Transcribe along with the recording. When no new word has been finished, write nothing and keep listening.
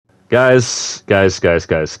Guys. This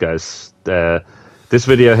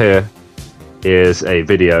video here is a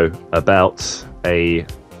video about a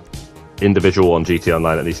individual on GT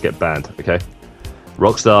Online that needs to get banned, okay?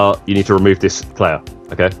 Rockstar, you need to remove this player,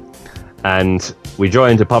 okay? And we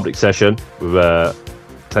joined a public session. We were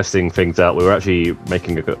testing things out. We were actually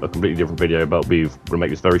making a completely different video about, we're going to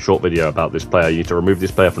make this very short video about this player. You need to remove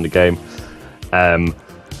this player from the game.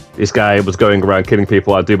 This guy was going around killing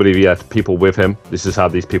people. I do believe he had people with him. This is how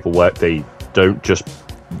these people work. They're not just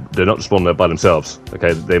on there by themselves.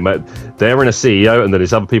 Okay, they're in a CEO, and then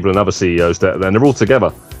there's other people and other CEOs, and they're all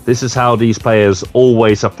together. This is how these players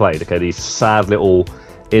always have played. Okay, these sad little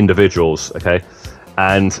individuals. Okay,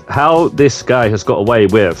 and how this guy has got away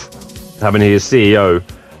with having his CEO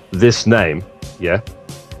this name, yeah,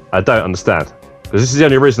 I don't understand, because this is the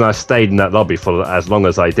only reason I stayed in that lobby for as long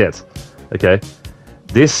as I did. Okay.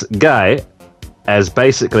 This guy is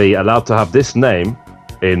basically allowed to have this name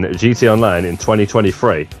in GT Online in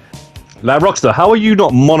 2023. Now, Rockstar, how are you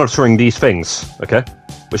not monitoring these things, okay?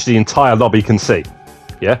 Which the entire lobby can see,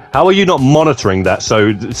 yeah? How are you not monitoring that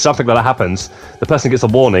so something like that happens, the person gets a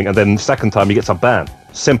warning, and then the second time he gets a ban?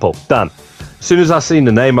 Simple, done. As soon as I seen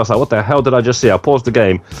the name, I was like, what the hell did I just see? I paused the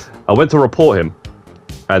game, I went to report him,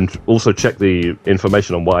 and also check the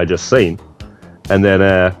information on what I just seen, and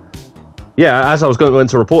then, yeah, as I was going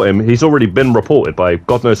to report him, he's already been reported by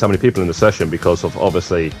God knows how many people in the session because of,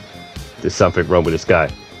 obviously, there's something wrong with this guy.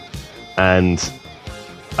 And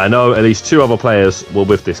I know at least 2 other players were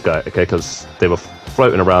with this guy, okay, because they were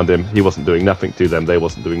floating around him. He wasn't doing nothing to them. They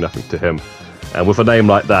wasn't doing nothing to him. And with a name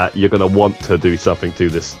like that, you're going to want to do something to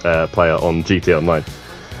this player on GT Online.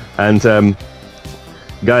 And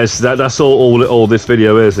guys, that's all this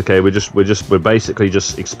video is, okay? We're basically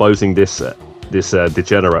just exposing this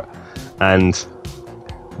degenerate. And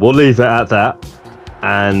we'll leave it at that.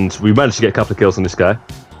 And we managed to get a couple of kills on this guy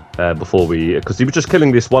because he was just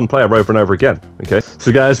killing this one player over and over again. Okay,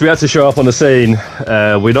 so guys, we had to show up on the scene.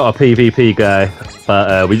 We're not a PvP guy,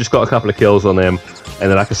 but we just got a couple of kills on him.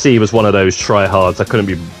 And then I could see he was one of those tryhards. I couldn't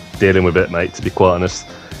be dealing with it, mate, to be quite honest.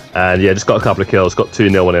 And yeah, just got a couple of kills, got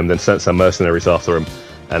 2-0 on him, then sent some mercenaries after him.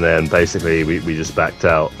 And then basically we just backed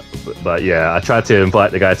out. But yeah, I tried to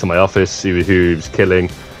invite the guy to my office who was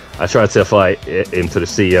killing. I tried to fight him to the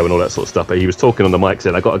CEO and all that sort of stuff, but he was talking on the mic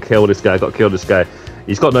saying, I got to kill this guy, I got to kill this guy.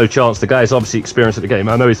 He's got no chance. The guy's obviously experienced at the game.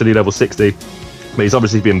 I know he's only level 60, but he's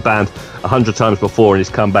obviously been banned 100 times before and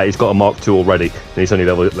he's come back. He's got a Mark II already, and he's only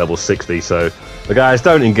level 60. So the guys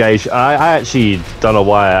don't engage. I actually don't know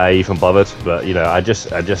why I even bothered, but you know, I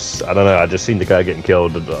don't know. I just seen the guy getting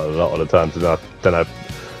killed a lot of the times, and then I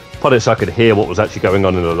put it so I could hear what was actually going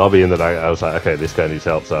on in the lobby, and then I was like, okay, this guy needs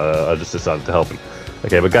help, so I just decided to help him.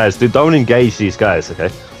 Okay, but guys, don't engage these guys, okay?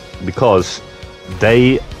 Because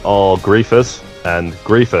they are griefers, and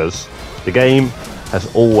griefers, the game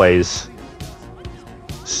has always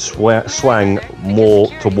swung more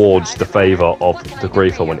towards the favour of the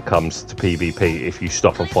griefer when it comes to PvP if you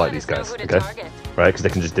stop and fight these guys, okay? Right, because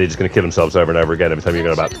they're just going to kill themselves over and over again every time you're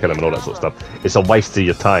about to kill them and all that sort of stuff. It's a waste of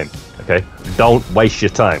your time, okay? Don't waste your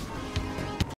time.